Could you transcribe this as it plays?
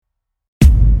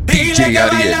DJ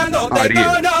Ariel,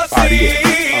 Ariel.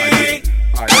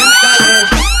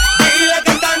 Dile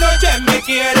que esta noche me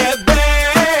quieres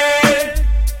ver.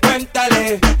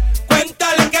 Cuéntale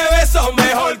que beso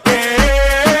mejor que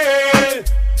él.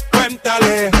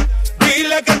 Cuéntale,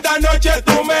 dile que esta noche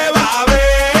tú me vas a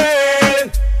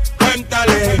ver.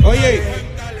 Cuéntale. Oye,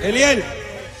 Ariel,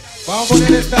 vamos a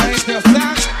poner esta gente a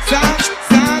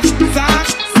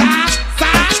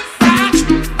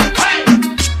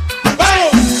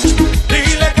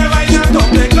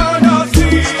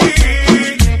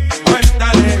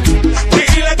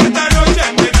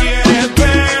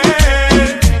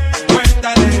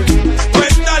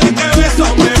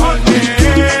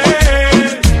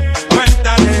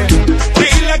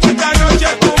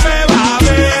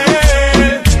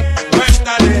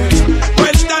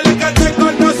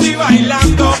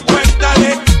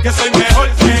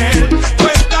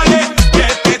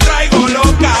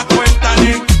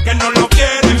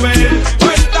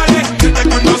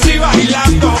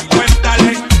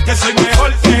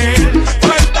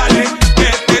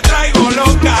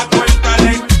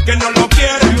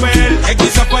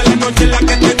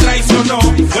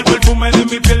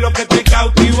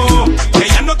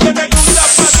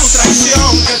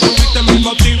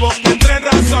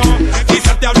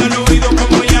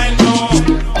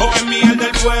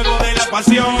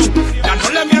ya no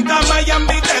le mientas más y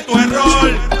admite tu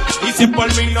error. Y si por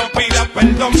mí no pidas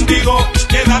perdón, digo,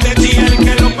 queda de ti el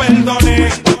que lo perdone,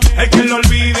 el que lo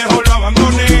olvide o lo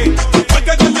abandone,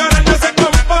 porque tu llorar no se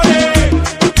compone.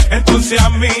 Entonces a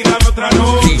mí dame otra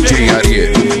noche. DJ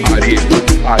Ariel,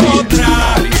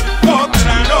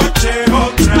 Otra noche,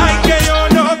 otra. Ay, que yo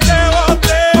no te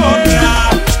bote.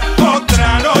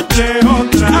 Otra noche,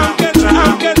 otra.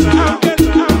 Aunque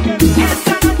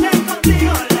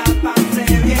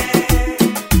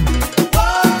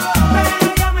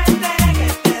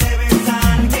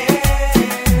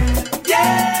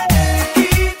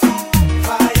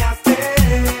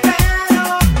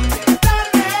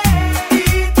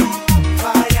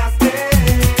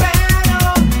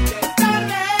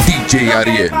DJ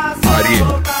Ariel.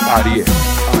 DJ Ariel.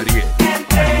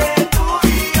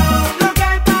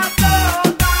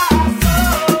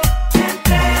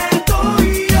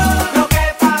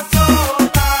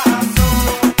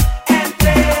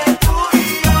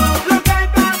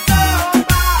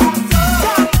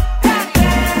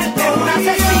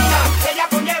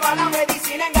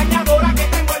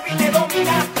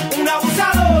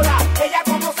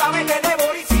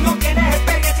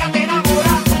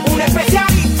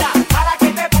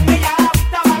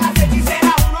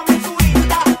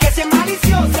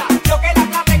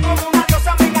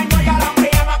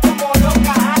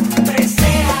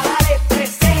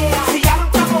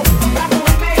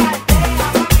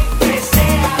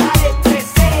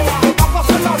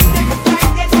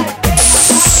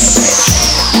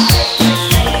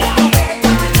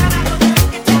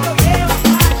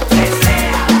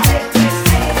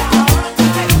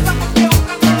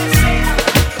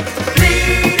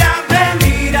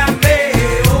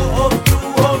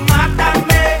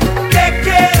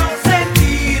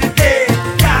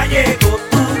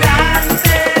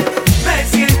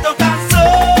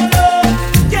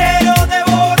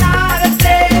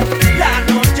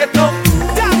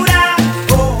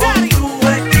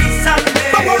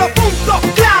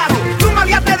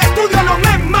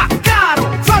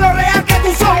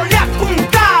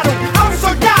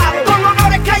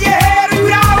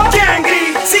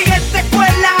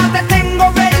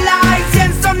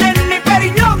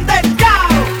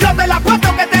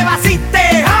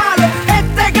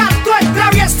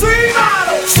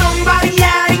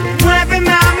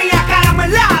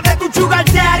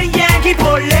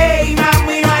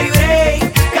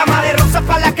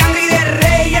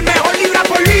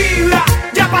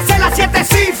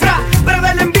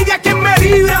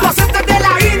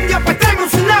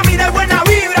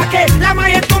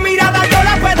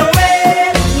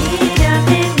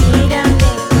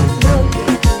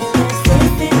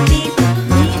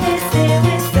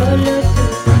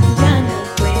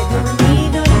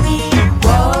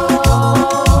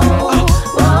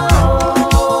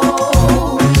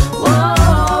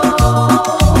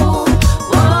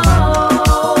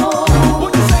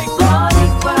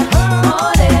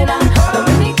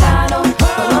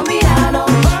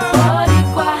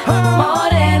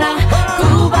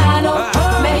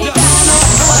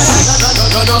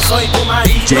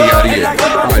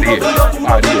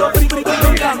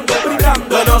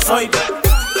 Yo no soy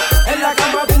en la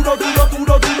cama duro,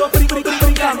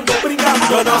 brincando.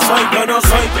 Yo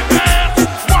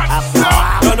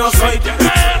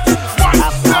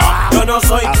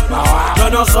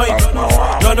no soy.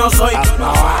 Yo no soy.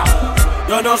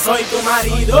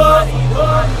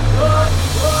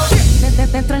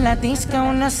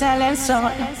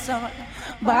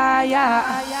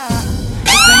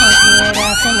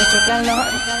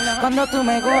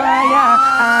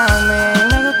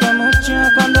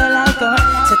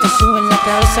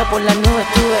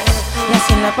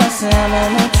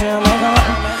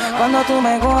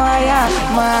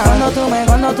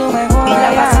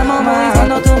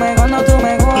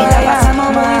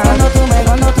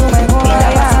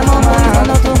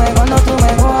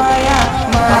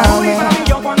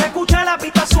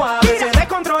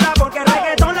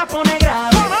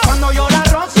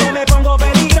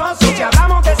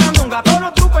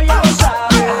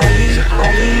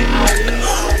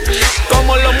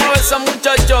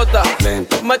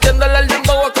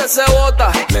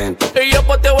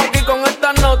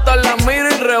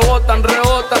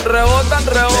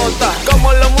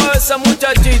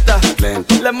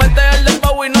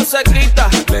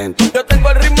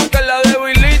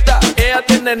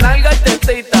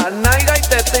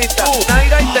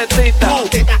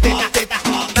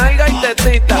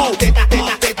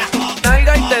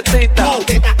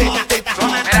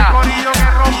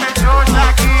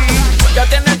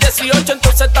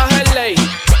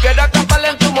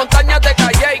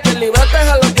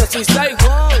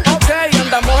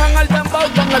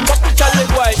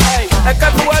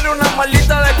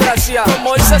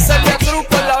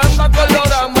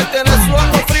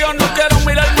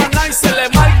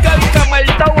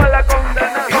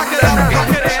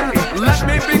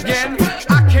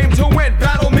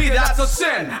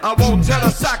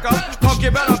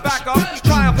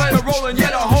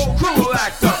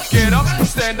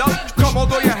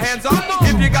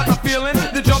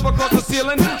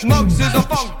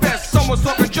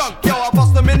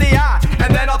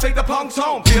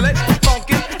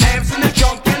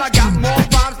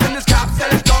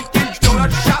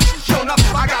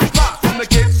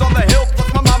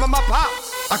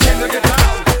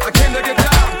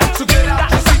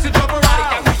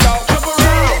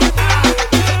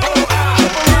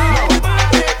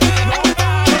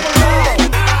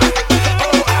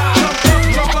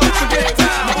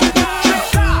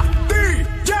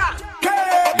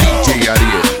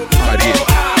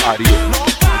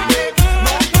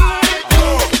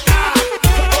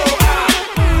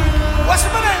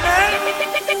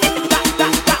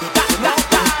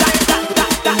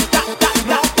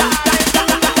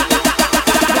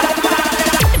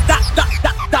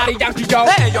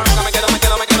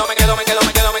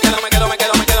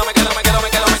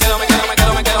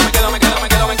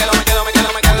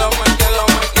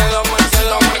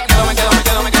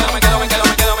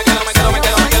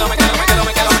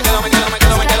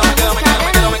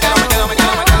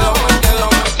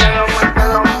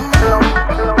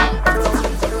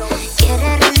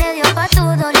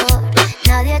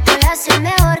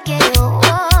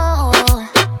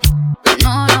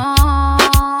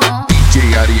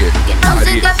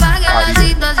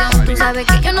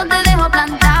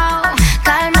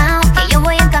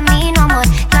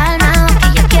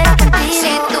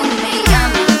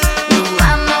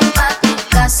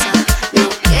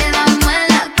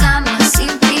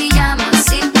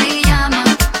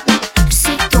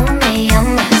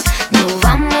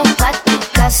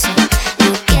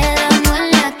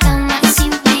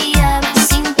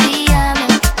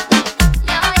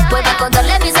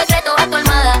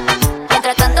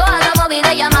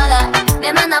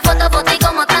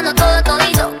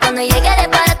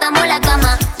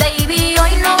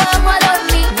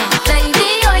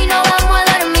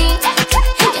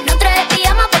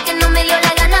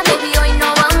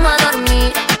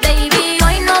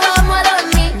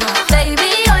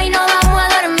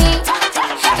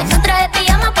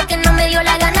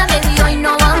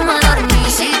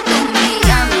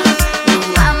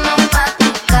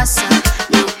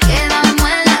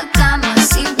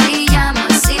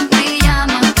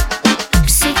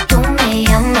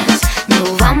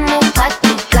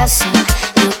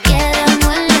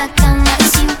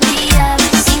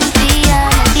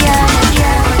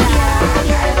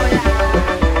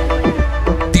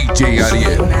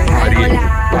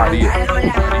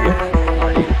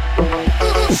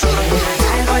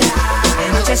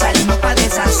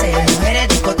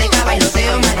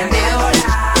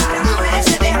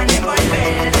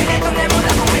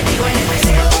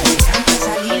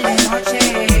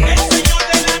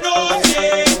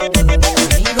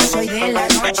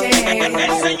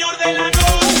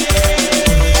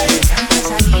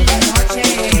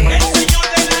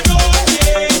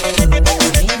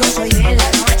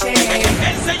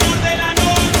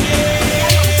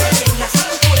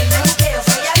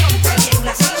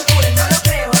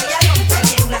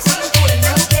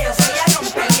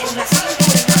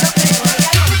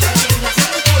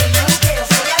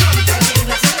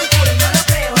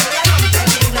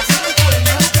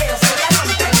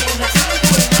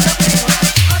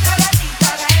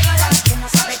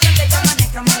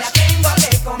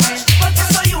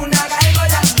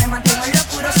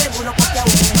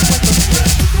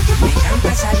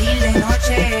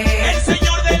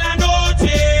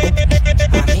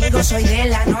 de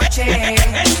la noche.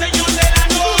 El señor de la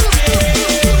noche.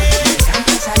 Me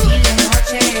encanta salir de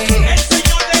noche. El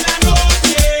señor de la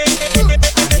noche.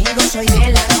 Amigo, soy de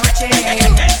la noche. El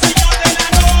señor de la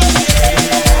noche.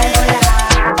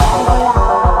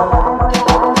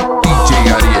 DJ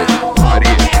Ariel,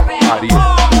 Ariel. DJ Ariel.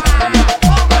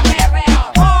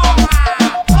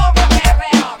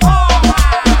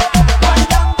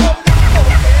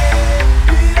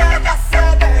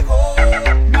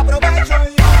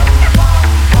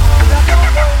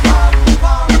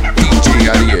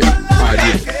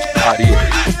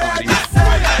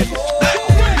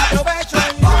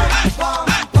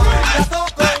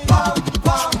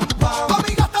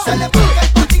 Se le pega el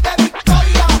party de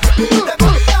victoria, de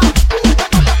María,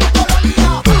 de colonia.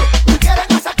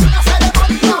 Quieren hacer una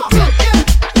ceremonia.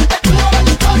 Estuvo la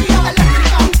victoria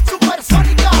eléctrica,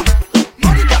 supersónica.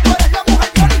 Mónica, tú eres la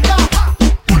mujer crónica.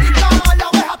 Única, la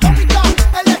oveja atómica.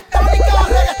 Electrónica,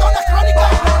 reggaetón es crónica.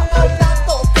 La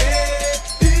toqué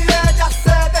y ella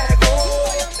se dejó.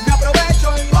 Me aprovecho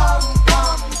y pam,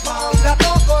 pam, pam. La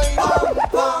toco y pam,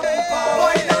 pam, pam.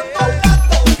 Bailando la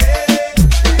toqué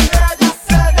y ella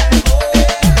se dejó.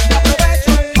 Me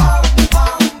aprovecho y pam,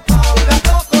 pam, pam. La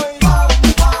toco y pam,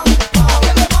 pam, pam.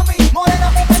 Oye, mami, morena,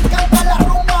 a mí me encanta la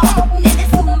rumba. Nene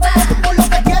zumba, Tú lo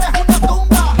que quieres es una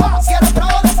tumba. Si eres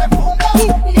bravo, desenfunda.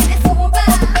 nene zumba,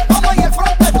 Como y el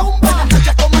front te tumba. La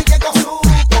noche como llegó su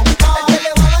compa. Que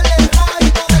le va a darle el ray,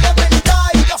 no debe mentar.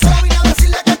 Y yo solo vine a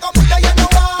decirle que conmigo ya no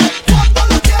va. ¿Cuánto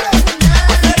lo quieres?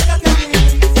 Acércate a mí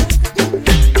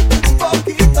un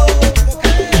poquito.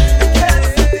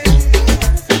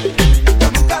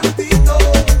 Dame un cantito.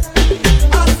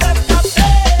 Acércate,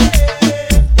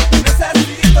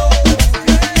 necesito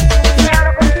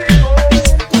bailar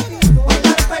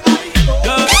pegadito.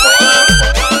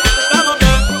 Estamos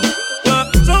bien,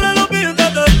 sobre los pies de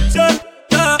atención.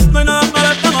 No hay nada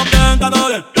malo, estamos bien, está todo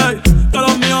bien. Todos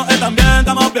los míos están bien,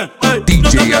 estamos bien. No te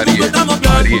DJ preocupes, Ariel, estamos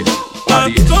bien.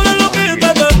 Ariel. Sobre los pies de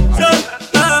atención.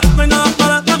 No hay nada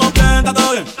malo, estamos bien, está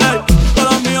todo bien.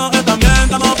 Todos los míos están bien,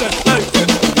 estamos bien.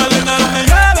 El dinero me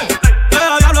lleve,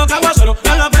 deja diablo que aguacero.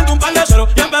 En la frente un par de cero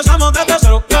y empezamos desde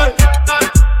cero.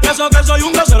 Pienso que soy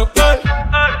un grosero.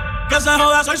 Que se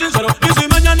joda, soy sincero. Y si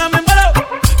mañana me muero,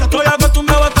 que estoy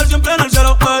acostumbrado a estar siempre en el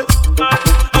cielo.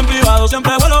 En privado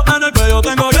siempre vuelo, en el cuello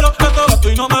tengo hielo. Esto gasto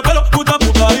y no me pelo, mucha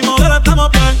puta y modelo,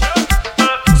 estamos bien.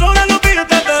 Sobre los pies de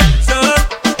tercero,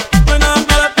 no hay nada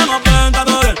malo, estamos bien, está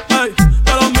todo bien.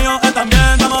 Todos los míos están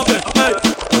bien, estamos bien.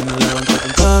 Hoy me levanté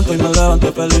contento y me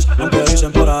levanté feliz, aunque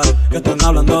dicen por ahí que están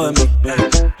hablando de mí.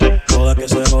 Joda que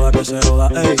se joda, que se joda,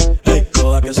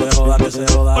 joda que se joda, que se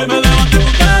joda. Hoy me levanté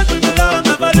contento y me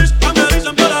levanté feliz, aunque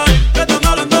dicen por ahí que están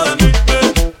hablando de mí.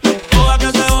 Joda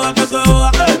que se joda, que se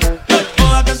joda,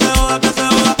 joda que se joda, que se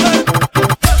joda.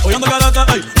 Hoy ando carata,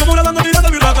 como la dando tirando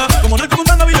virata, como no hay que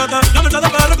comprando billetes, la merced de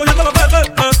perro cogiendo los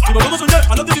peces. Si volvemos a soñar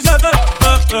a los 17,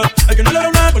 el que no le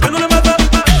reúne, ¿por qué no le mete?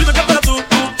 Dime qué esperas tú,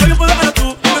 si alguien puede eres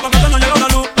tú, que pa' casa no llega una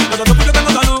luz, eso es porque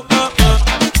tengo salud.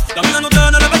 La vida no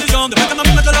tiene repetición, después que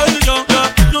mami mete la bendición.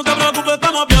 No te preocupes,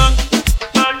 estamos bien.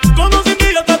 Como sin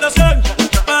billetes de 100,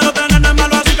 pero tener es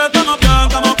malo, así que estamos bien,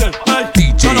 estamos bien.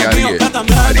 DJ Todos los míos Ariel, están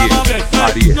bien, estamos bien.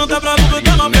 Ariel. No te preocupes,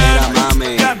 estamos bien. Mira,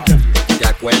 mami, ¿te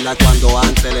acuerdas cuando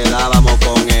antes le dábamos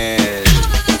con él?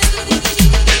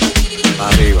 Pa'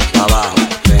 arriba, pa' abajo,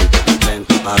 lento,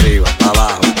 lento, pa' arriba, pa'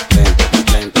 abajo, lento,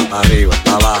 lento, pa' arriba,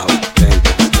 pa' abajo, lento,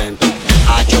 lento.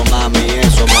 Hacho, mami,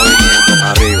 esos movimientos,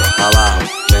 pa' arriba, pa' abajo,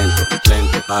 lento,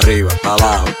 lento, pa' arriba, pa'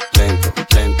 abajo, lento,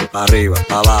 lento, pa' arriba,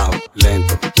 pa' abajo,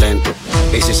 lento, lento.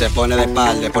 Y si se pone de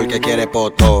espalda es porque quiere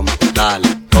toma, dale,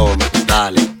 toma,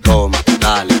 dale, toma,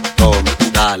 dale, toma,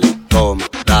 dale, toma,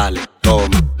 dale,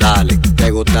 toma, dale.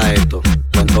 ¿Te gusta esto?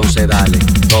 Pues entonces dale,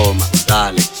 toma,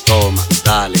 dale, toma,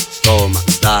 dale, toma,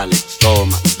 dale,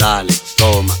 toma, dale,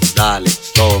 toma, dale,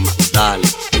 toma, dale.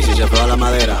 Y si se prueba la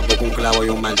madera, busca un clavo y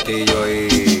un martillo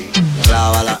y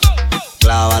clávala,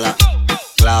 clávala,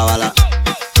 clávala,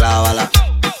 clávala,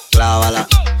 clávala,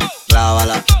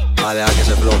 clávala. Va a dejar que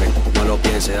se floje, no lo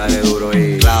pienses, dale duro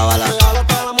y clávala,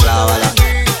 clávala,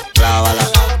 clávala,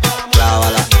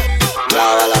 clávala,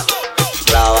 clávala,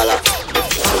 clávala.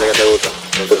 No sé qué te gusta.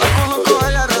 Conozco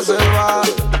ella reserva,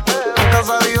 nunca ha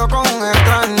salido con un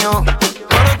extraño,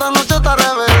 pero esta noche está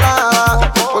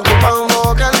revelada, por culpa de un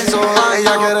bobo que le hizo daño.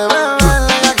 Ella quiere beber,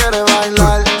 ella quiere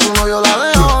bailar, su novio la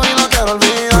dejó y no quiere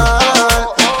olvidar.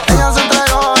 Ella se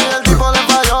entregó y el tipo le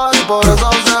falló y por eso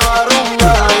se va a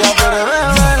rumbear. Ella quiere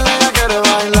beber, ella quiere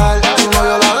bailar, su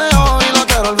novio la dejó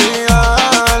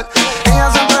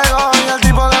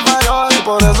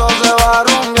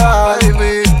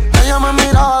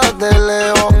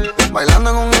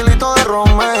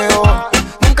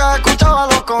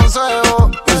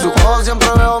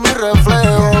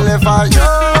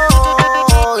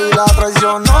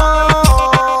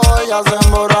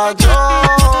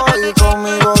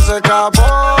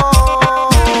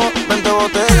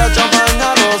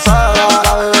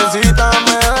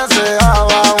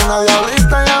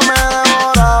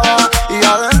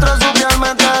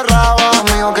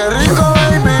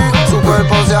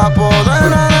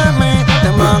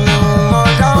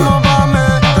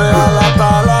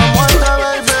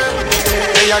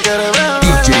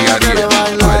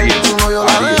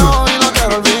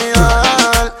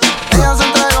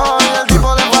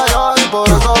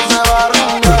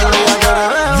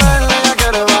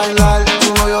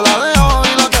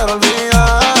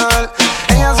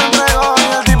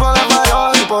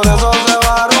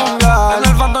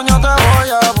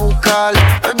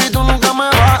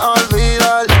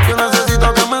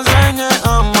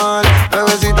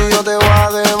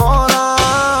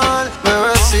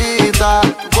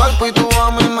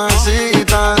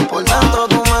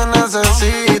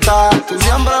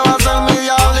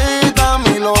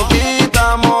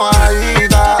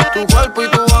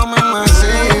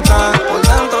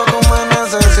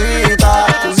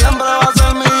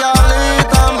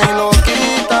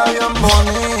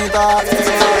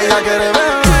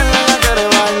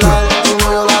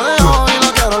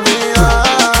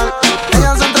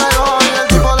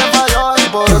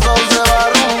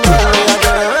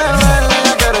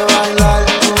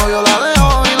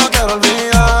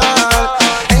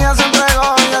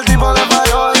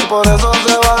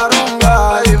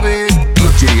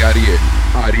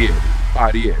Ariel,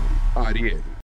 Ariel, Ariel.